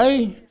say good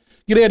day.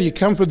 Get out of your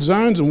comfort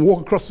zones and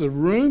walk across the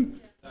room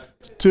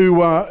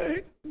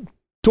to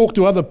talk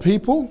to other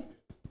people.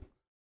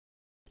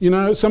 You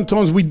know,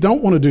 sometimes we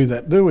don't want to do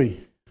that, do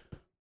we?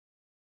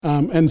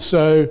 And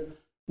so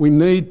we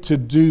need to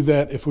do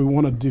that if we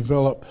want to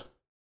develop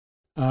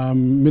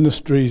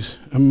ministries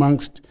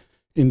amongst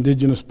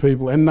indigenous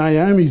people. And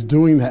Naomi's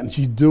doing that, and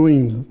she's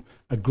doing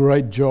a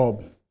great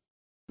job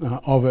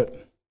of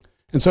it.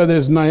 And so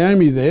there's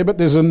Naomi there, but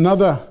there's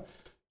another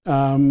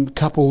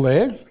couple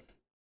there,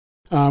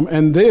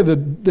 and they're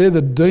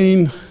the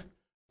dean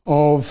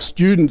of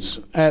students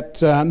at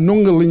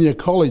Noongar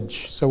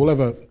College. So we'll have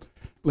a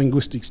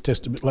linguistics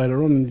test a bit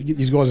later on and get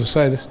these guys to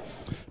say this.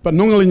 But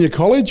Noongar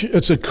College,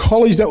 it's a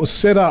college that was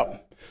set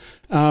up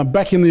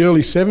back in the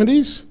early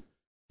 70s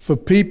for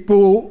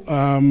people,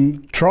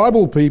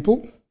 tribal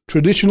people,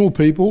 traditional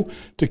people,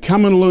 to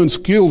come and learn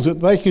skills that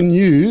they can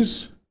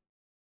use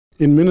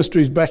in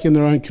ministries back in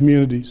their own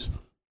communities.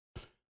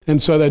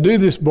 And so they do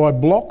this by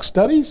block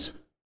studies.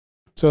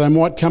 So they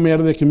might come out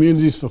of their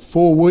communities for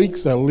 4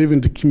 weeks, they'll live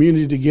into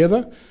community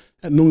together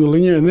at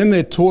Noongar, and then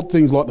they're taught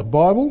things like the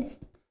Bible.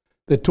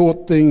 They're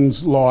taught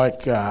things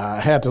like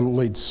how to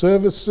lead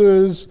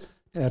services,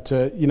 how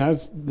to, you know,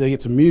 they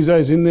get some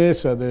musos in there,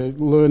 so they're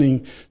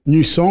learning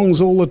new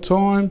songs all the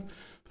time.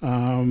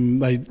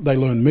 They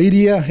learn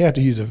media, how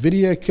to use a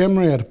video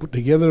camera, how to put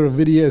together a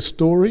video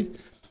story,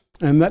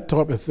 and that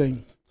type of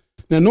thing.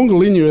 Now,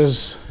 Noongar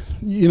is,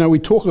 you know, we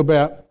talk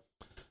about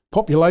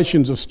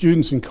populations of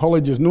students in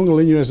colleges.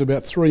 Noongar has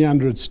about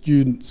 300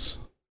 students.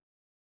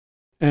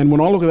 And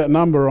when I look at that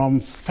number, I'm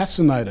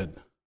fascinated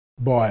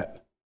by it.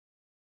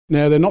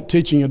 Now, they're not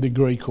teaching a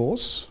degree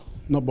course,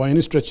 not by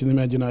any stretch of the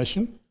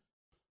imagination,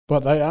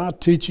 but they are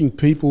teaching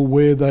people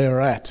where they are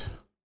at.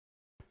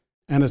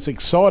 And it's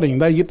exciting.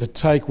 They get to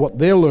take what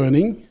they're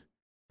learning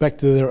back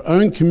to their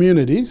own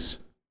communities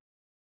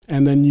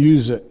and then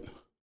use it.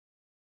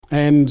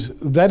 And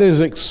that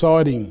is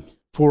exciting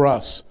for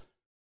us.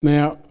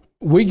 Now,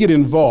 we get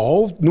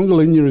involved.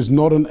 Noongar is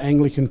not an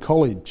Anglican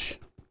college.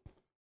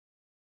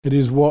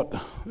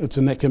 It's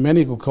an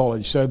ecumenical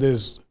college. So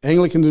there's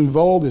Anglicans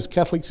involved, there's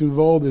Catholics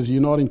involved, there's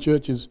Uniting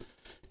Churches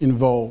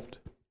involved.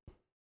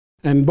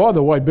 And by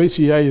the way,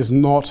 BCA is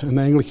not an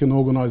Anglican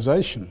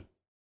organisation.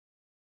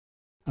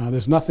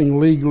 There's nothing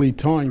legally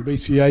tying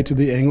BCA to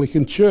the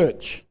Anglican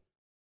Church.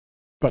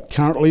 But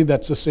currently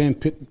that's a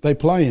sandpit they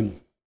play in.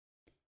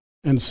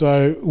 And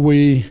so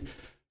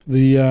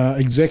the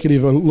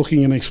executive, are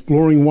looking and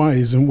exploring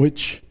ways in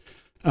which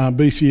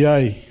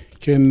BCA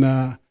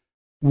can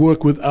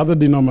work with other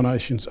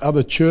denominations,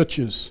 other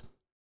churches,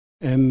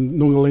 and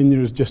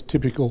Noongar is just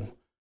typical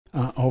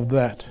of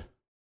that.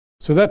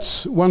 So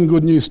that's one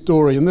good news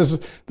story, and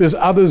there's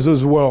others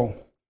as well.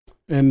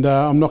 And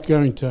I'm not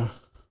going to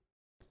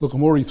look.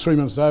 I'm already 3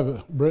 minutes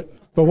over, Brett.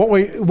 But what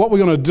we're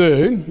going to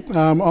do,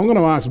 I'm going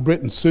to ask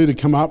Brett and Sue to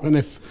come up, and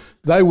if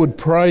they would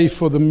pray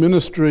for the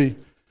ministry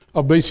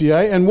of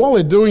BCA. And while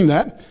they're doing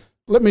that,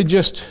 let me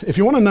just, if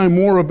you want to know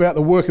more about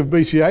the work of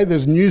BCA,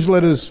 there's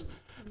newsletters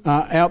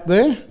out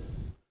there,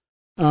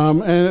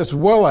 and as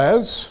well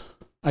as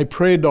a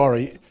prayer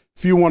diary.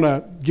 If you want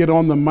to get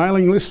on the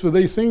mailing list for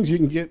these things, you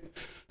can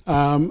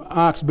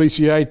ask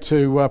BCA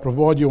to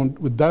provide you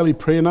with daily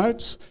prayer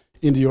notes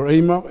into your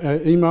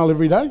email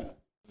every day.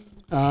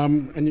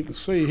 And you can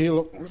see here,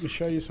 look, let me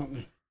show you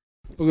something.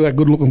 Look at that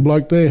good looking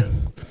bloke there.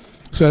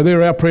 So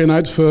there are our prayer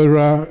notes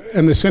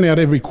and they're sent out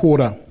every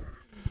quarter.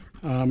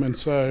 And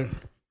so,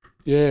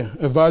 yeah,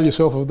 avail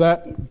yourself of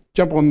that.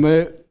 Jump on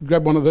there,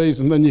 grab one of these,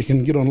 and then you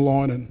can get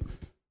online and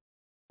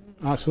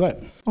ask for that.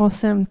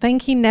 Awesome.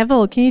 Thank you,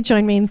 Neville. Can you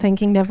join me in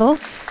thanking Neville?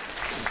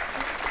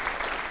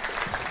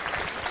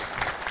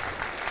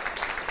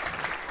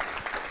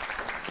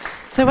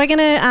 So we're going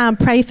to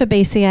pray for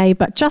BCA,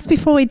 but just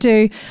before we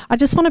do, I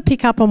just want to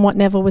pick up on what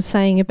Neville was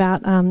saying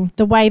about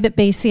the way that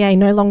BCA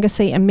no longer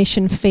see a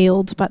mission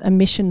field, but a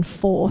mission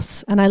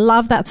force. And I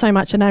love that so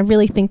much, and I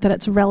really think that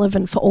it's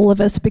relevant for all of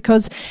us,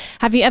 because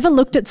have you ever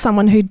looked at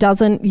someone who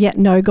doesn't yet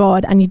know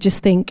God and you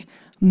just think,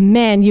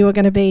 man, you are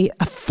going to be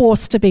a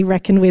force to be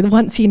reckoned with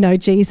once you know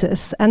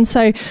Jesus. And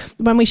so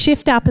when we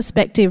shift our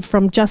perspective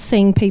from just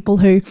seeing people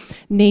who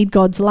need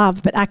God's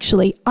love, but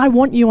actually, I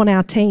want you on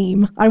our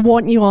team. I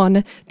want you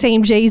on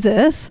Team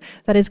Jesus,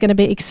 that is going to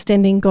be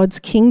extending God's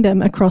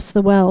kingdom across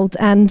the world.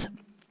 And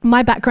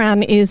my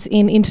background is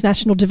in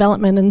international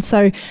development, and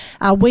so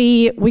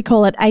we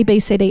call it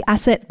ABCD,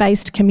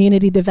 asset-based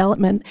community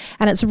development,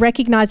 and it's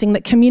recognising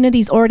that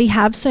communities already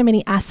have so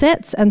many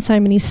assets and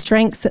so many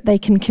strengths that they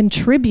can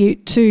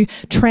contribute to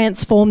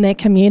transform their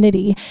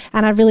community.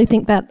 And I really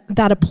think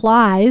that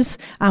applies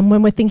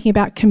when we're thinking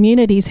about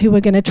communities who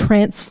are going to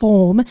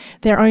transform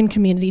their own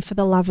community for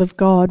the love of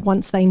God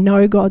once they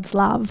know God's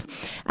love.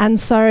 And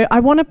so I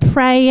want to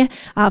pray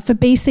for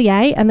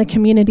BCA and the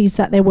communities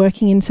that they're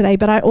working in today,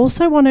 but I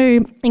also want want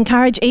to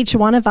encourage each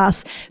one of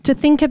us to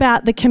think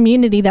about the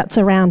community that's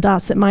around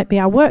us. It might be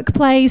our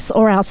workplace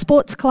or our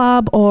sports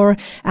club or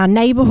our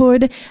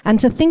neighbourhood, and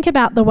to think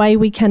about the way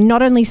we can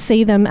not only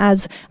see them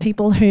as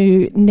people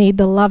who need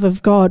the love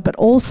of God, but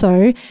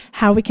also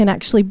how we can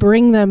actually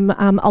bring them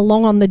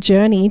along on the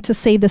journey to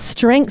see the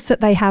strengths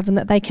that they have and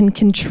that they can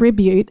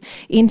contribute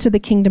into the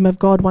kingdom of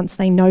God once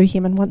they know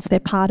Him and once they're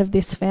part of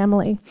this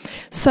family.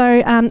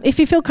 So if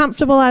you feel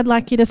comfortable, I'd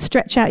like you to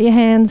stretch out your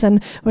hands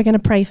and we're going to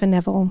pray for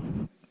Neville.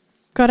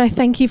 God, I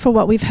thank you for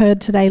what we've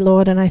heard today,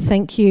 Lord, and I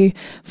thank you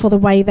for the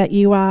way that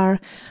you are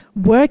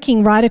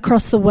working right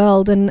across the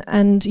world,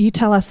 and you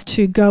tell us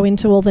to go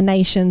into all the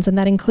nations, and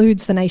that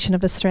includes the nation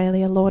of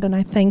Australia, Lord. And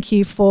I thank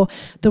you for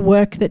the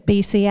work that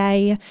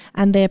BCA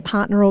and their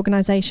partner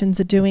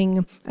organisations are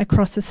doing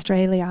across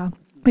Australia.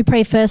 We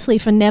pray firstly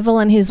for Neville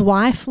and his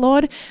wife,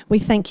 Lord. We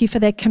thank you for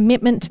their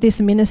commitment to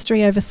this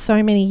ministry over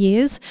so many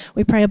years.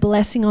 We pray a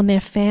blessing on their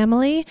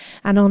family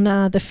and on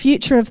the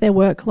future of their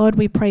work, Lord.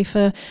 We pray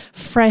for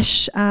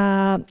fresh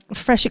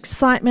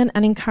excitement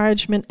and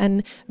encouragement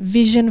and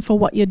vision for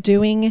what you're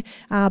doing,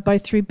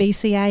 both through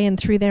BCA and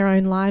through their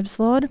own lives,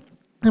 Lord.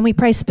 And we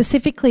pray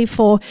specifically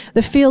for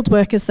the field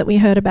workers that we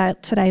heard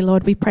about today,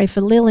 Lord. We pray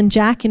for Lil and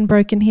Jack in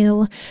Broken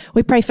Hill.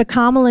 We pray for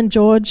Carmel and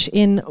George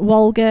in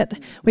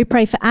Walgett. We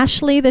pray for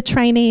Ashley, the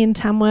trainee in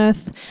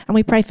Tamworth. And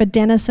we pray for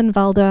Dennis and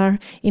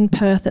Valda in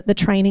Perth at the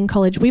training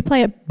college. We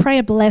pray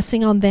a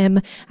blessing on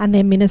them and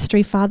their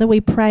ministry, Father.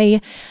 We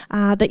pray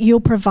that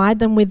you'll provide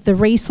them with the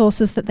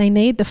resources that they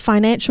need, the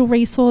financial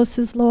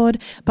resources, Lord,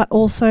 but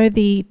also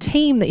the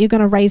team that you're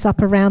going to raise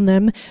up around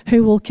them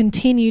who will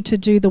continue to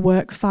do the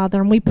work, Father.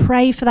 And we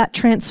pray for that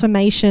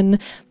transformation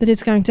that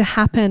is going to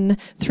happen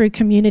through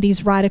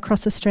communities right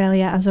across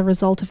Australia as a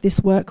result of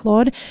this work,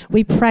 Lord.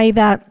 We pray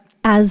that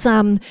as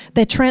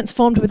they're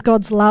transformed with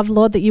God's love,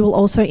 Lord, that you will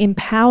also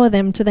empower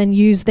them to then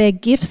use their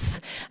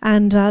gifts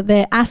and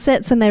their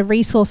assets and their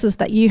resources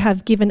that you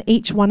have given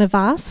each one of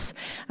us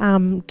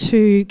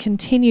to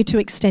continue to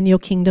extend your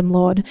kingdom,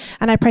 Lord.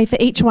 And I pray for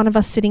each one of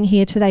us sitting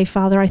here today,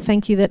 Father. I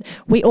thank you that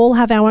we all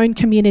have our own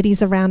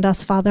communities around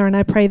us, Father, and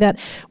I pray that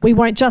we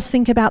won't just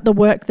think about the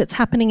work that's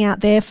happening out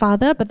there,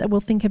 Father, but that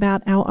we'll think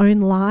about our own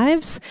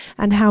lives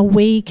and how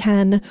we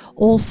can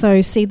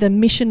also see the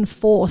mission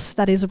force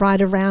that is right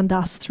around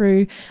us through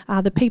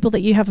the people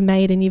that you have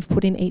made and you've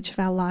put in each of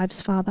our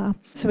lives, Father.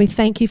 So we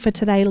thank you for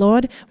today,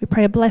 Lord. We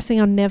pray a blessing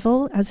on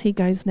Neville as he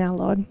goes now,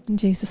 Lord. In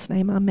Jesus'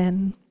 name,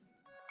 amen.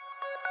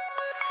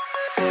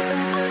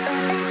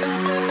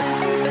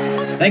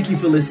 Thank you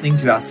for listening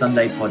to our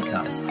Sunday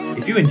podcast.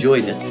 If you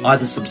enjoyed it,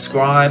 either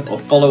subscribe or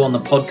follow on the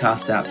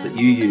podcast app that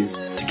you use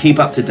to keep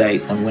up to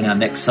date on when our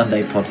next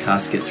Sunday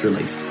podcast gets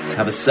released.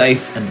 Have a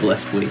safe and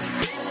blessed week.